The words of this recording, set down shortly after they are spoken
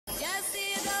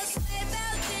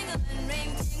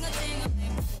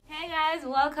guys,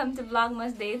 welcome to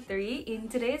Vlogmas Day 3. In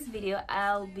today's video,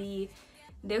 I'll be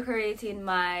decorating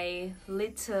my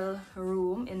little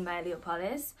room in my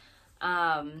Leopalace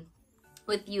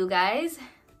with you guys.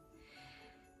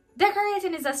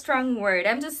 Decorating is a strong word.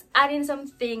 I'm just adding some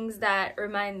things that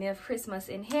remind me of Christmas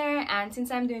in here, and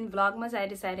since I'm doing Vlogmas, I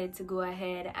decided to go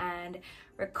ahead and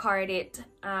record it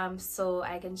so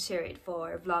I can share it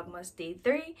for Vlogmas Day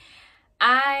 3.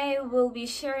 I will be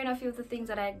sharing a few of the things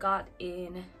that I got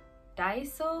in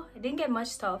Daiso. I didn't get much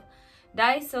stuff.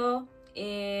 Daiso,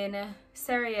 in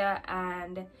Seria,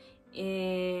 and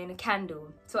in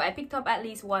Kandu. So I picked up at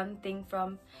least one thing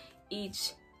from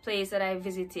each place that I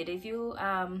visited. If you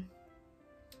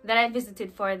that I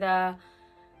visited for the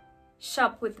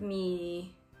shop with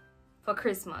me for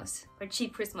Christmas, for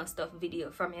cheap Christmas stuff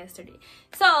video from yesterday.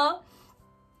 So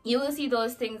you will see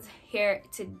those things here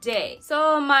today.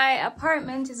 So my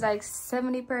apartment is like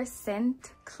 70%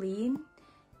 clean.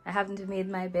 I haven't made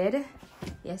my bed.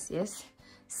 Yes,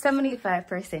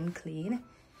 75% clean,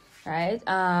 right?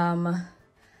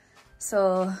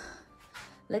 So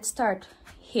let's start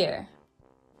here.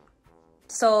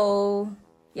 So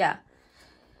yeah,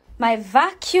 my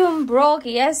vacuum broke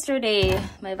yesterday,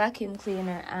 my vacuum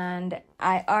cleaner, and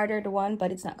I ordered one,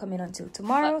 but it's not coming until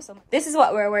tomorrow. So this is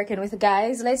what we're working with,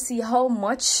 guys. Let's see how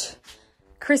much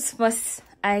Christmas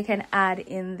I can add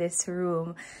in this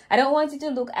room. I don't want it to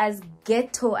look as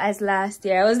ghetto as last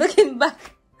year. I was looking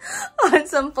back on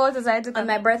some photos I took on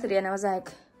my birthday, and I was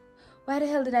like, why the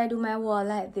hell did I do my wall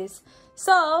like this?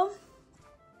 So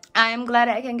I'm glad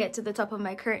I can get to the top of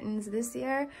my curtains this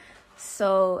year,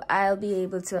 so I'll be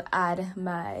able to add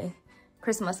my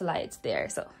Christmas lights there.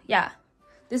 So yeah,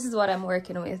 this is what I'm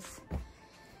working with.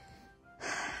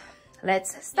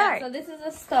 Let's start. Yeah, so this is the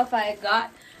stuff I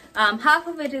got. Half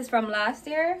of it is from last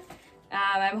year.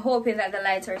 I'm hoping that the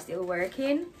lights are still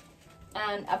working,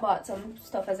 and I bought some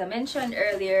stuff, as I mentioned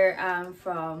earlier,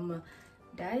 from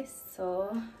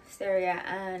Daiso, Seria,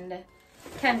 and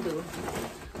Kandu.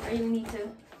 I really need to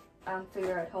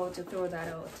figure out how to throw that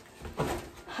out.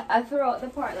 I threw out the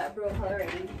part that broke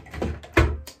already.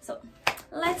 So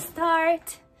let's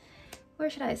start. Where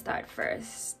should I start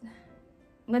first?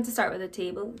 I'm going to start with the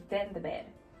table, then the bed.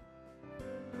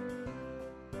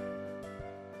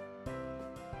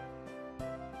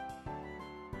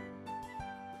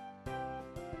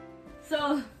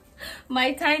 So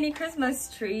my tiny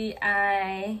Christmas tree,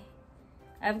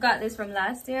 I've got this from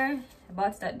last year. I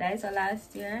bought it at Daiso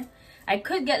last year. I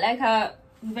could get like a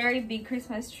very big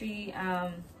Christmas tree,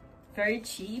 very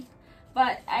cheap,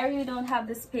 but I really don't have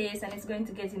the space and it's going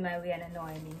to get in my way and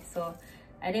annoy me. So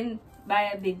I didn't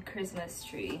buy a big Christmas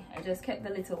tree. I just kept the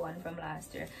little one from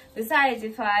last year. Besides,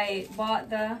 if I bought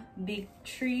the big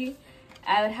tree,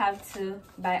 I would have to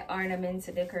buy ornaments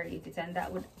to decorate it, and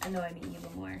that would annoy me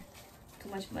even more. Too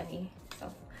much money.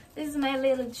 So this is my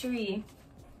little tree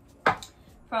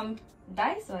from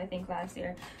Daiso, I think, last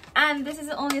year, and this is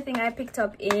the only thing I picked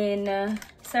up in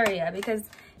Seria, because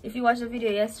if you watched the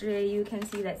video yesterday, you can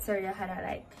see that Seria had a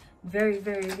like very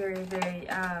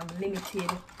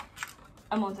limited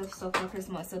amount of stuff for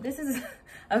Christmas. So this is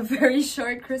a very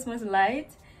short Christmas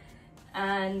light,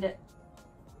 and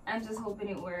I'm just hoping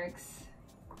it works.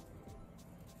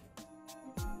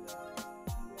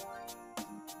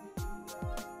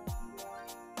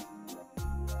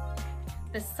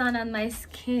 The sun on my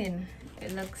skin,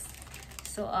 it looks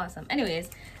so awesome. Anyways,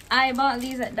 I bought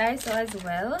these at Daiso as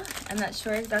well. I'm not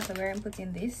sure exactly where I'm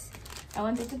putting this. I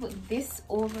wanted to put this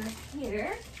over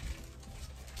here,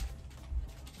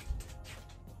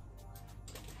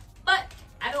 but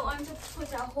I don't want to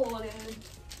put a hole in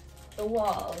the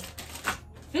wall.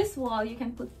 This wall, you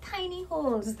can put tiny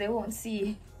holes, they won't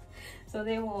see, so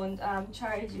they won't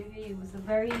charge you if you use the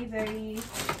very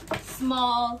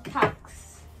small caps.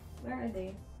 Where are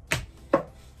they?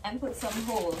 And put some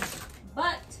holes.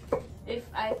 But if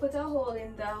I put a hole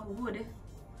in the wood,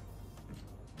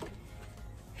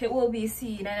 it will be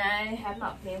seen, and I am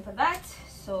not paying for that,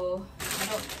 so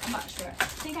I'm not sure. I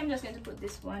think I'm just going to put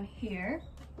this one here,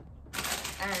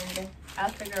 and I'll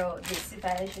figure out this if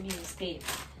I should use tape.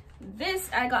 This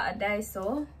I got at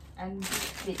Daiso, and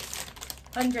this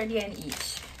 100 yen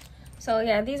each. So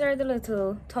yeah, these are the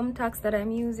little thumbtacks that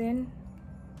I'm using.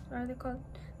 What are they called?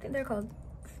 I think they're called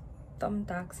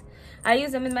thumbtacks. I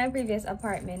used them in my previous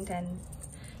apartment and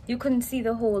you couldn't see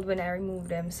the hole when I removed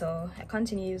them, so I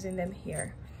continue using them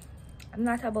here. I'm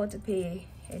not about to pay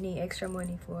any extra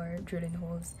money for drilling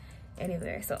holes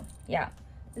anywhere. So yeah,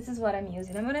 this is what I'm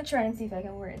using. I'm gonna try and see if I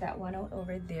can work that one out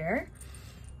over there.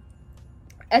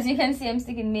 As you can see, I'm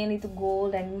sticking mainly to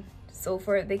gold and so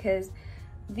forth, because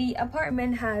The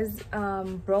apartment has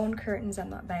brown curtains. I'm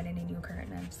not buying any new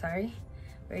curtain, I'm sorry.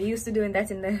 We're used to doing that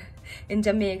in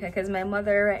Jamaica, because my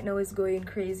mother right now is going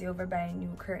crazy over buying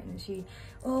new curtains. She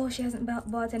hasn't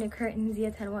bought any curtains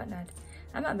yet and whatnot.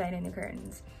 I'm not buying any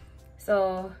curtains.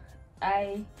 So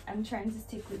I'm trying to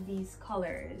stick with these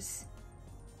colors,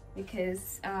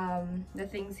 because the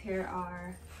things here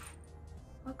are,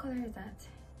 what color is that?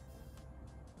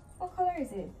 What color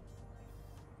is it?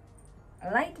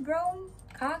 A light brown?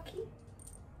 Khaki?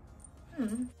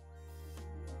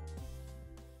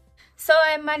 So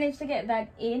I managed to get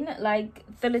that in, like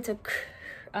the little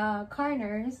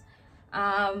corners.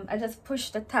 I just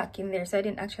pushed the tack in there, so I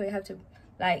didn't actually have to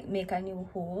like make a new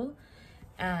hole,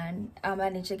 and I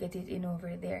managed to get it in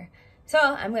over there. So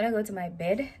I'm gonna go to my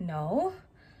bed now,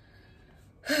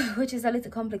 which is a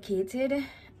little complicated.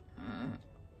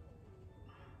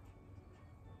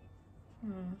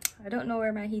 I don't know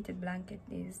where my heated blanket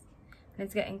is, and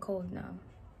it's getting cold now.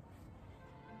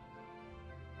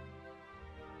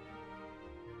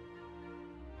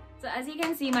 So as you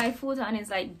can see, my futon is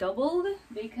like doubled,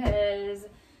 because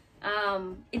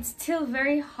it's still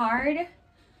very hard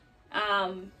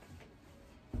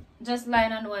just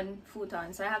lying on one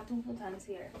futon. So I have two futons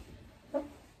here.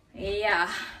 Yeah,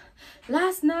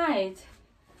 last night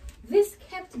this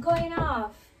kept going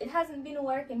off. It hasn't been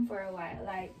working for a while.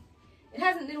 Like, it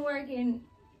hasn't been working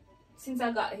since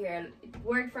I got here. It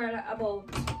worked for about,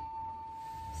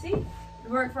 see, it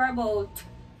worked for about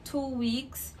 2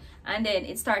 weeks. And then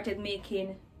it started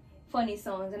making funny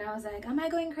sounds, and I was like, am I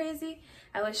going crazy?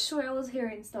 I was sure I was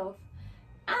hearing stuff,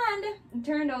 and it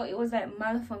turned out it was like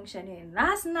malfunctioning.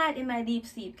 Last night in my deep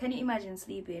sleep, can you imagine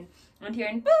sleeping and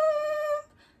hearing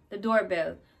the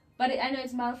doorbell? But I know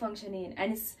it's malfunctioning,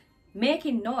 and it's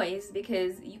making noise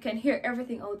because you can hear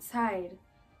everything outside.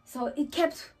 So it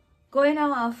kept going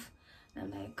off,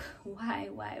 and I'm like, why?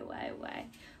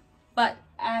 But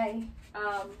I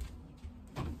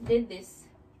did this.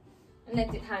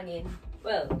 Let it hang in.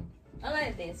 Well, I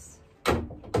like this.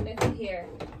 Let it here,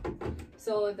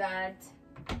 so that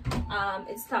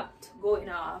it stopped going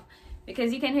off,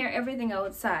 because you can hear everything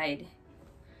outside.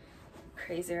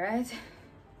 Crazy, right?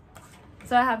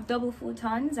 So I have double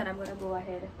futons, and I'm gonna go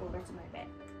ahead over to my bed.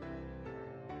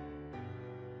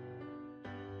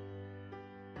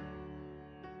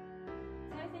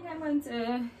 So I think I'm going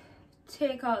to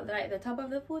take out like the top of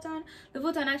the futon. The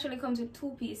futon actually comes with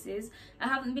 2 pieces. I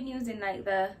haven't been using like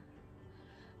the,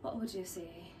 what would you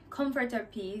say, comforter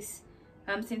piece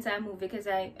since I moved, because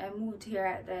I moved here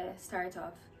at the start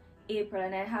of April,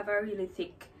 and I have a really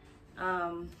thick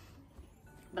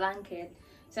blanket,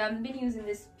 so I've been using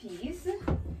this piece.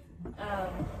 I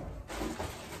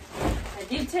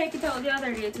did take it out the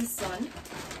other day to sun,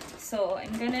 so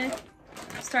I'm gonna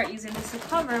start using this to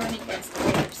cover when it gets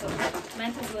cold. So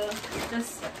might as well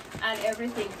just add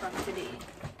everything from today.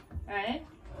 Alright,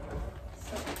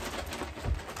 so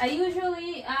I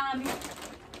usually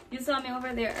you saw me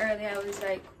over there earlier, I was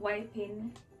like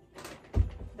wiping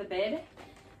the bed.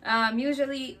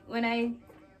 Usually when I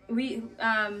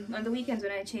on the weekends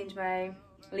when I change my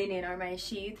linen or my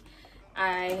sheet,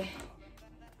 I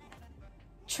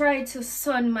try to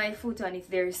sun my futon if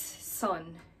there's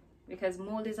sun, because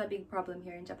mold is a big problem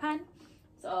here in Japan.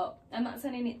 So I'm not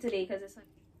sunning it today because it's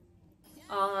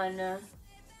on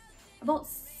about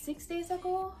 6 days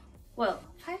ago. Well,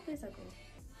 5 days ago.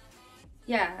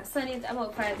 Yeah, I sunned it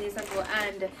about 5 days ago,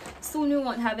 and soon we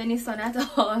won't have any sun at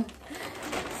all.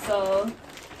 So,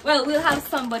 well, we'll have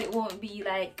sun, but it won't be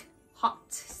like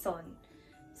hot sun.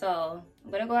 So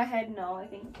I'm gonna go ahead now. I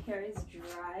think hair is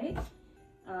dry,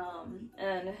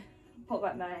 and put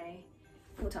back my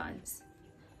futons.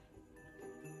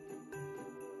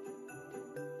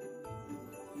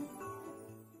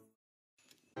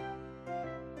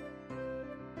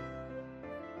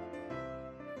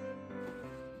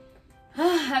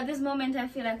 At this moment, I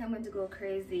feel like I'm going to go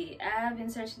crazy. I have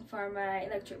been searching for my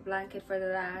electric blanket for the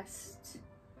last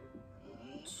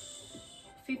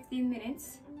 15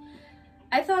 minutes.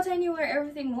 I thought I knew where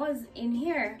everything was in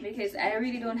here, because I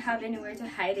really don't have anywhere to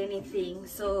hide anything,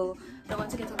 so I don't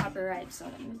want to get a copyright, so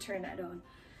let me turn that on.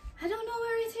 I don't know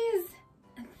where it is.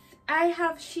 I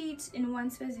have sheets in one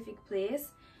specific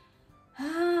place,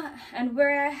 and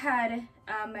where I had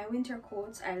my winter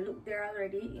coats, I looked there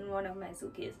already in one of my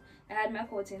suitcases. I had my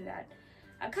coat in that.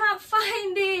 I can't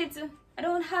find it. I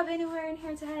don't have anywhere in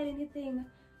here to hide anything.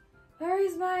 Where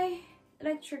is my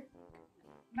electric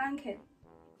blanket?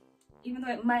 Even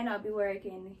though it might not be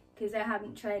working, because I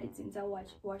haven't tried it since I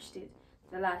washed it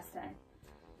the last time.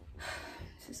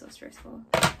 This is so stressful.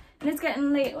 And it's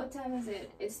getting late. What time is it?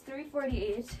 It's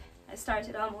 3:48. I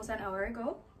started almost an hour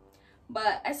ago.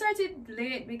 but I started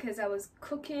late because I was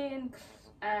cooking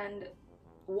and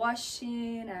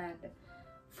washing and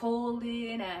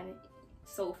folding and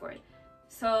so forth.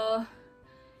 So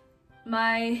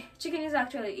my chicken is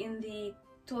actually in the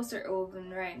toaster oven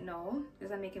right now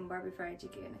because I'm making Barbie fried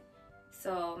chicken.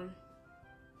 So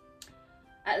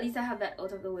at least I have that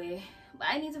out of the way. But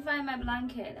I need to find my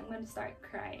blanket. I'm going to start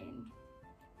crying.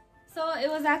 So it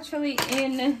was actually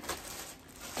in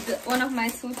one of my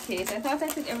suitcases. I thought I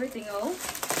took everything out.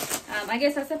 I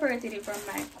guess I separated it from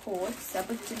my coat, so I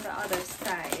put it in the other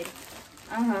side.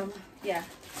 Yeah,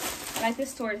 I like to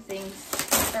store things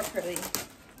properly.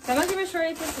 So I'm gonna give it a sure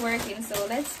it is working. So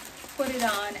let's put it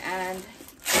on and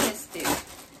test it.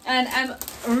 And I'm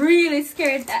really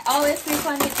scared. I always sleep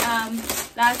on it.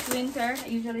 Last winter, I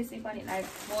usually sleep on it like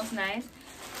most nights,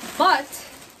 but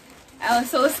I was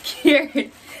so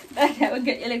scared that I would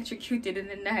get electrocuted in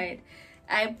the night.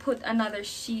 I put another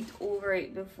sheet over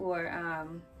it before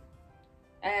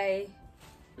I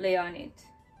lay on it.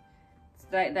 So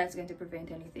that's going to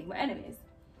prevent anything. But anyways,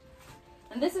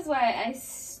 and this is why I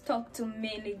stuck to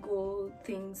mainly gold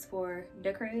things for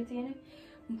decorating.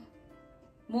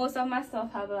 Most of my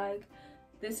stuff have like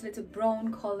this little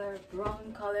brown color.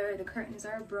 The curtains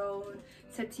are brown,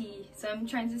 settee. So I'm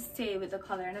trying to stay with the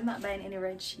color, and I'm not buying any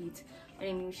red sheet,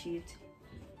 any new sheet.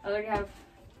 I already have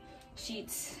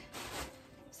sheets.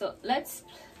 So let's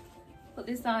put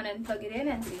this on and plug it in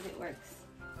and see if it works.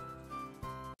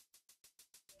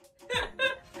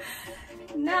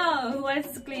 Now,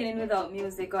 what's cleaning without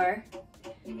music or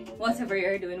whatever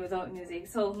you're doing without music?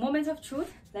 So, moment of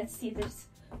truth. Let's see if this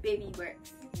baby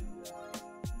works.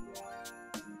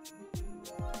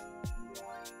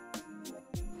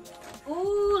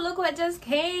 Ooh, look what just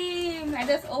came. I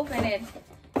just opened it.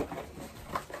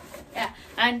 Yeah,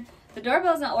 and the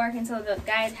doorbell's not working, so the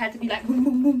guys had to be like boom,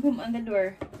 boom, boom, boom on the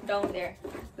door down there.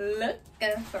 Look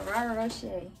at Ferrero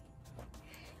Rocher.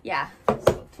 Yeah,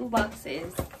 so 2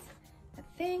 boxes. I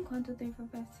think 1, 2, 3, 4,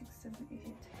 5, 6, 7, 8,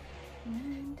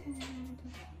 9,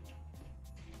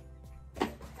 10.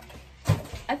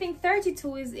 I think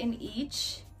 32 is in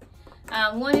each.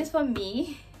 1 is for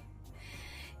me.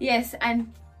 Yes,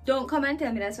 and don't come and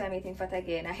tell me that's why I'm eating fat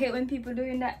again. I hate when people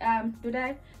doing that. Do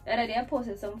that. The other day I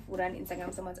posted some food on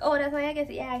Instagram. Someone's, oh, that's why I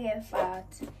get it. Yeah, I get fat.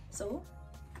 So,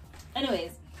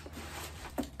 anyways,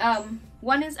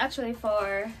 1 is actually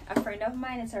for a friend of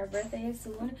mine. It's her birthday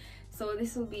soon, so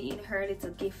this will be in her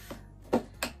little gift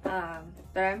that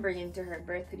I'm bringing to her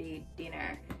birthday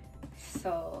dinner.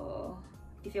 So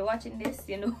if you're watching this,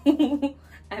 you know who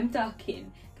I'm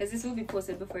talking, because this will be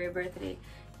posted before your birthday.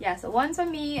 Yeah, so 1's for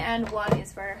me and 1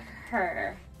 is for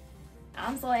her.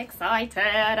 I'm so excited.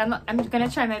 I'm gonna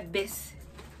try my best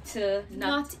to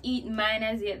not eat mine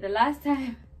as yet. The last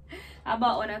time I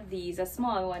bought one of these, a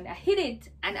small one, I hid it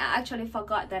and I actually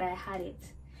forgot that I had it.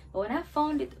 But when I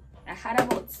found it, I had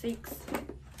about 6.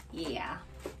 Yeah,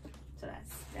 so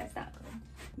that's not good.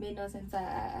 Made no sense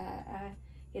I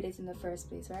hid it in the first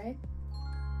place, right?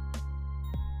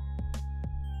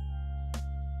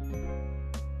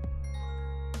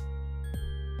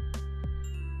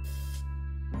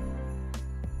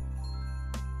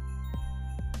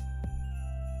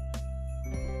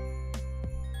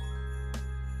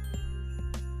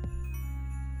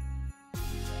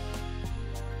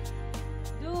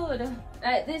 Dude,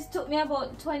 this took me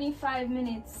about 25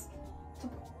 minutes to,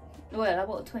 well,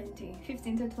 about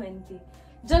 15 to 20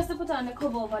 just to put on the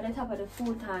cover over the top of the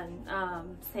futon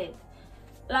set.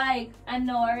 Like, and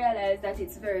now I realize that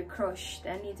it's very crushed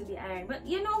and need to be ironed, but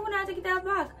you know when I take it off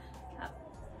back,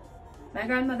 my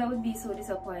grandmother would be so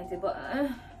disappointed, but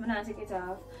I'm not take it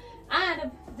off.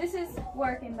 And this is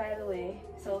working, by the way,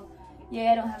 so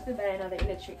yeah, I don't have to buy another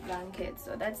electric blanket,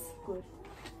 so that's good.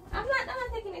 I'm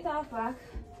not taking it off back.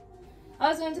 I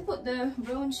was going to put the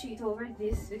brown sheet over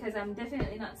this because I'm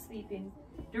definitely not sleeping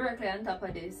directly on top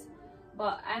of this,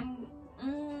 but I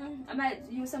might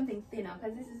use something thinner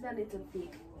because this is a little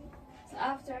thick. So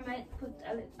after I might put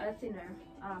a thinner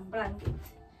blanket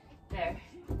there.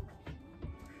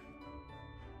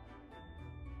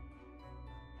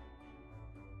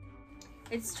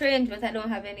 It's strange, but I don't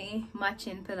have any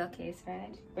matching pillowcase,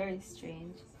 right? Very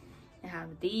strange. I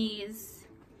have these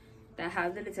that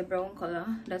have the little brown color,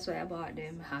 that's why I bought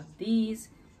them. I have these,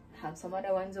 I have some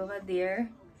other ones over there.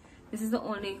 This is the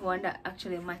only one that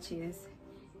actually matches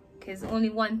because only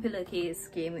 1 pillowcase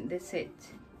came with this set.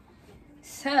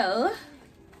 So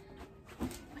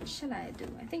what shall I do?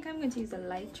 I think I'm going to use a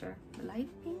light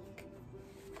pink,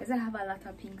 because I have a lot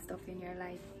of pink stuff in here.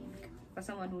 Light pink for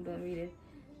someone who don't really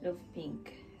love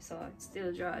pink, so it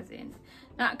still draws in.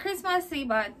 Not Christmassy,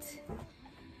 but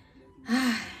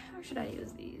Or should I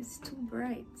use these? Too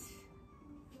bright.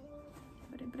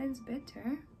 But it blends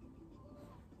better.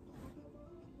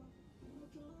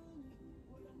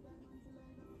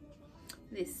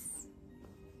 This.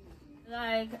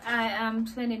 Like, I am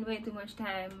spending way too much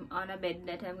time on a bed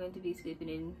that I'm going to be sleeping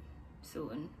in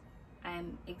soon.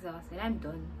 I'm exhausted. I'm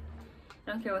done.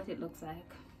 I don't care what it looks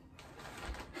like.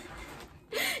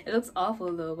 It looks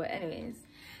awful though, but anyways.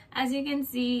 As you can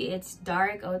see, it's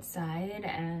dark outside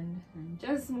and I'm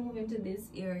just moving to this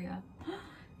area.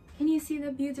 Can you see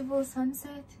the beautiful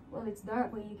sunset? Well, it's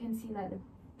dark, but you can see like the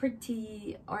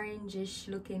pretty orangish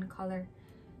looking color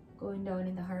going down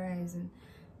in the horizon.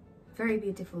 Very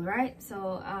beautiful, right?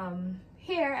 So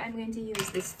here I'm going to use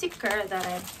this sticker that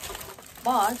I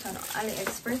bought on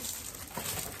AliExpress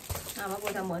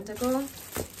about a month ago.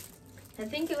 I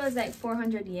think it was like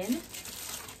 400 yen.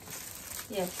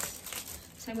 Yes.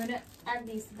 So I'm gonna add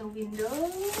these to the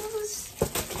windows,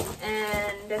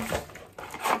 and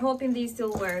I'm hoping these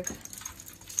still work.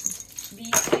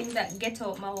 These things that get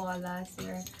out my wall last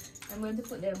year, I'm going to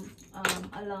put them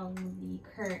along the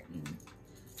curtain.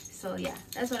 So yeah,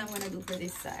 that's what I'm gonna do for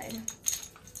this side.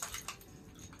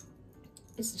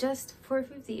 It's just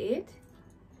 $4.58.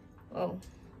 Oh.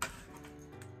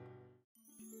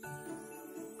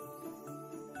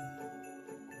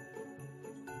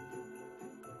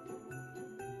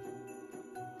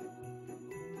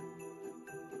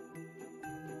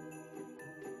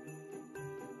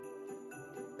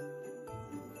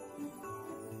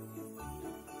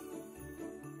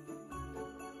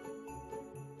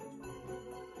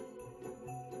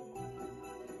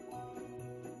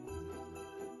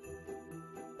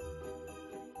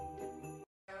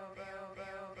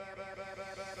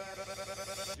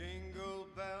 Jingle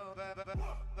bell.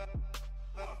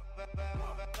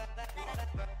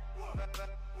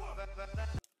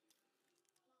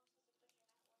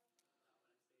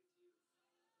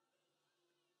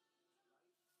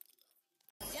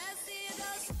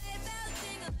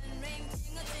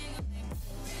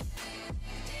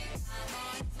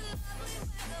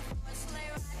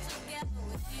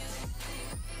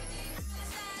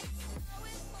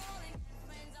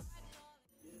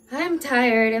 I'm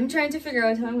tired. I'm trying to figure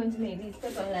out how I'm going to make these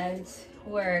pepper lads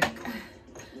work.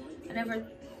 I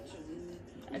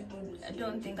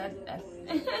don't think I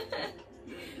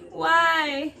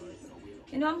Why?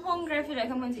 You know, I'm hungry. I feel like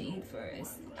I'm going to eat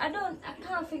first. I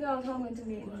can't figure out how I'm going to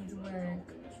make these work.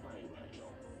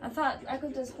 I thought I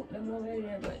could just hook them over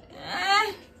there, but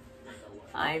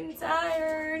I'm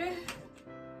tired.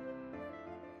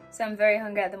 So I'm very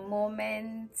hungry at the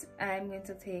moment. I'm going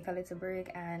to take a little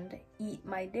break and eat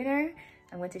my dinner.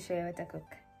 I'm going to show you what I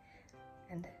cook.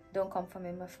 And don't come for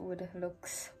me, my food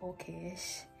looks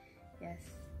okay-ish. Yes.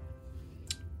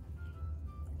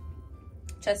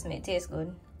 Trust me, it tastes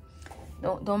good.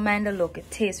 Don't mind the look,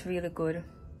 it tastes really good.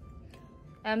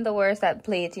 I'm the worst at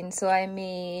plating, so I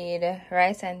made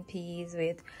rice and peas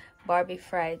with Barbie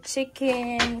fried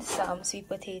chicken, some sweet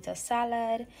potato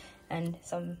salad, and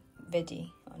some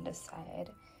veggie on the side.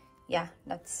 Yeah,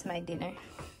 that's my dinner.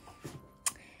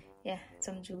 Yeah,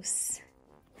 some juice.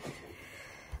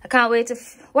 I can't wait to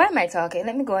why am I talking?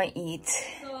 Let me go and eat.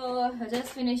 So I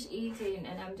just finished eating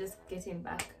and I'm just getting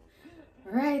back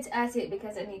right at it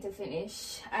because I need to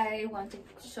finish. I want to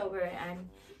shower and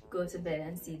go to bed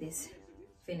and see this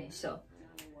finish. So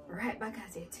right back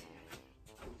at it.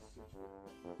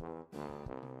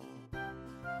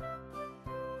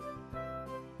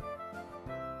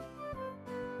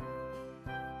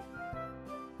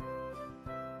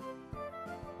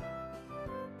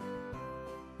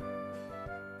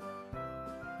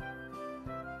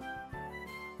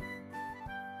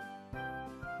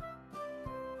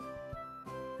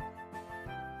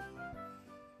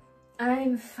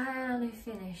 I'm finally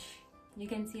finished. You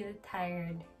can see the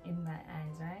tired in my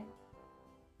eyes, right?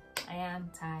 I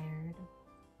am tired.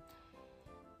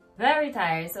 Very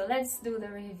tired. So let's do the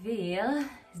reveal.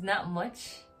 It's not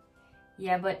much.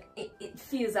 Yeah, but it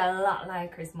feels a lot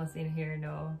like Christmas in here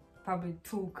now. Probably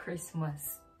too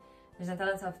Christmas. There's not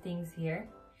a lot of things here,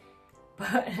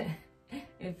 but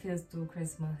it feels too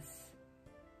Christmas.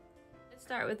 Let's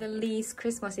start with the least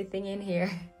Christmassy thing in here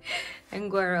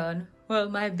and go around. Well,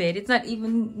 my bed, it's not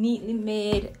even neatly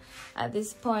made at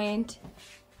this point.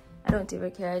 I don't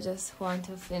even care. I just want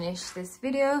to finish this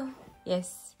video.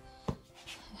 Yes, I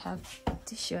have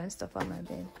tissue and stuff on my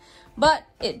bed, but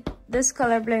this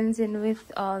color blends in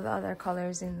with all the other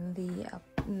colors in the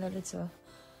little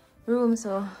room,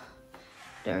 so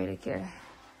don't really care.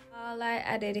 All I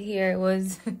added here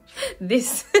was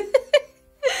this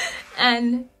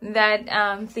and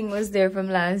that thing was there from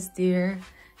last year.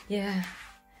 Yeah,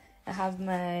 I have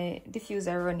my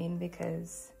diffuser running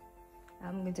because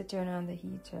I'm going to turn on the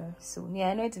heater soon. Yeah,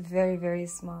 I know it's very, very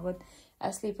small, but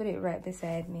I sleep with it right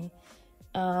beside me.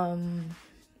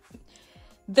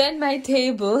 Then my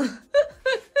table.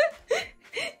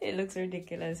 It looks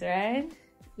ridiculous, right?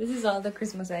 This is all the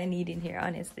Christmas I need in here,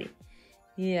 honestly.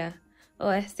 Yeah. Oh,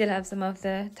 I still have some of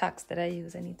the tacks that I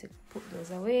use. I need to put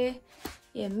those away.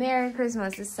 Yeah, Merry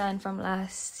Christmas, the sign from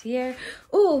last year.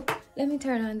 Oh, let me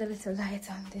turn on the little lights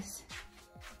on this.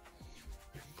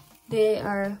 They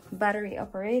are battery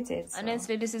operated. So.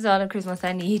 Honestly, this is all the Christmas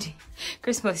I need.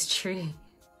 Christmas tree.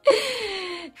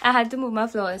 I had to move my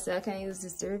flowers so I can use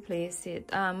this to replace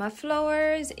it. My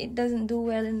flowers, it doesn't do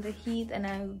well in the heat, and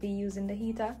I will be using the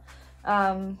heater.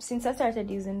 Since I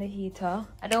started using the heater,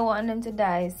 I don't want them to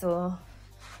die, so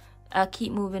I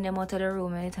keep moving them out of the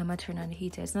room anytime I turn on the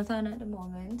heater. It's not on at the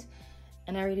moment,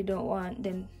 and I really don't want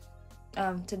them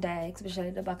to die, especially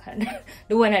the back hand.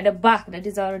 The one at the back that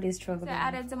is already struggling. So I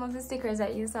added some of the stickers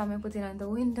that you saw me putting on the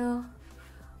window,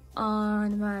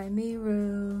 on my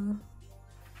mirror.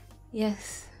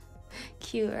 Yes,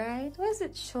 cute, right? Why is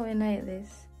it showing like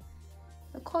this?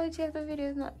 The quality of the video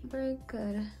is not very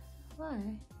good. Why?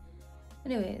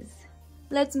 Anyways,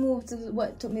 let's move to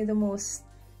what took me the most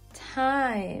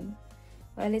time.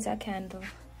 Well, it's a candle,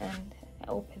 and I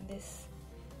open this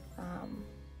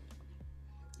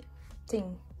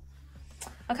thing.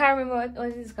 I can't remember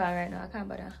what it's called right now. I can't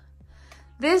bother.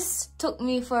 This took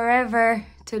me forever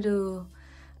to do.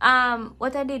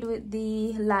 What I did with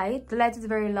the light is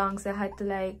very long, so I had to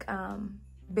like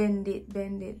bend it,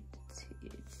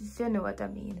 if you know what I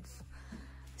mean.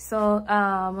 So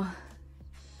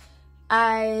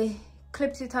I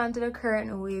clipped it onto the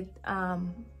curtain with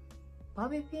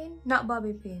bobby pin, not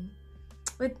bobby pin,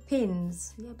 with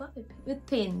pins. Yeah, bobby pin with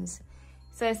pins.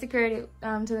 So I secured it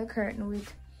to the curtain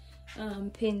with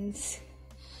pins,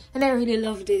 and I really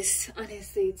love this.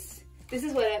 Honestly, this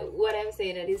is what I'm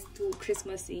saying, that is too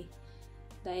Christmassy.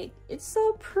 Like, it's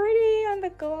so pretty on the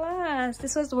glass.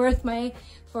 This was worth my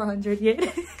 400 yen.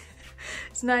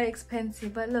 It's not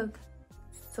expensive, but look,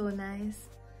 so nice.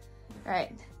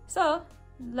 Right, so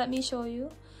let me show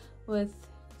you with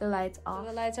the lights off.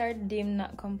 The lights are dim,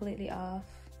 not completely off.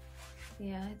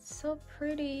 Yeah, it's so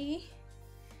pretty.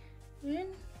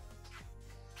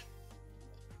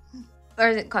 Or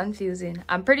is it confusing?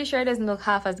 I'm pretty sure it doesn't look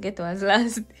half as ghetto as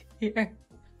last year. And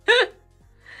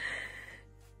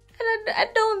I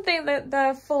don't think that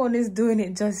the phone is doing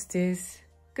it justice,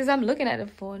 because I'm looking at the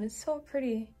phone. It's so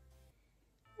pretty.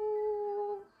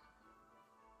 Ooh.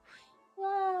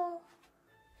 Wow.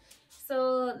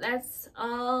 So that's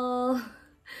all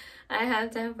I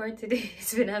have time for today.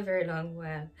 It's been a very long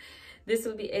while. This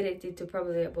will be edited to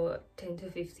probably about 10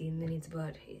 to 15 minutes,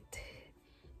 but it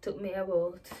took me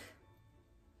about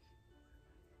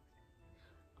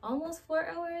almost 4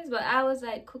 hours. But I was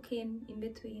like cooking in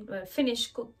between, well,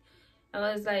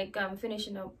 I was like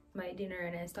finishing up my dinner,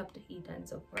 and I stopped to eat and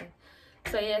so forth.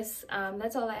 So yes,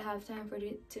 that's all I have time for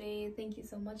today. Thank you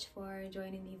so much for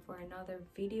joining me for another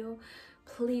video.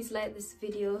 Please like this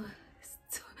video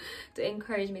to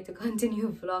encourage me to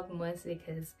continue Vlogmas,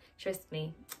 because trust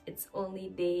me, it's only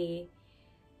day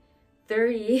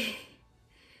 30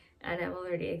 and I'm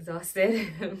already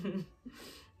exhausted.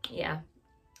 Yeah,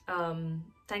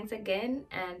 thanks again,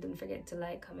 and don't forget to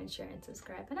like, comment, share and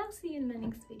subscribe, and I'll see you in the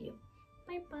next video.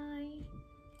 Bye bye.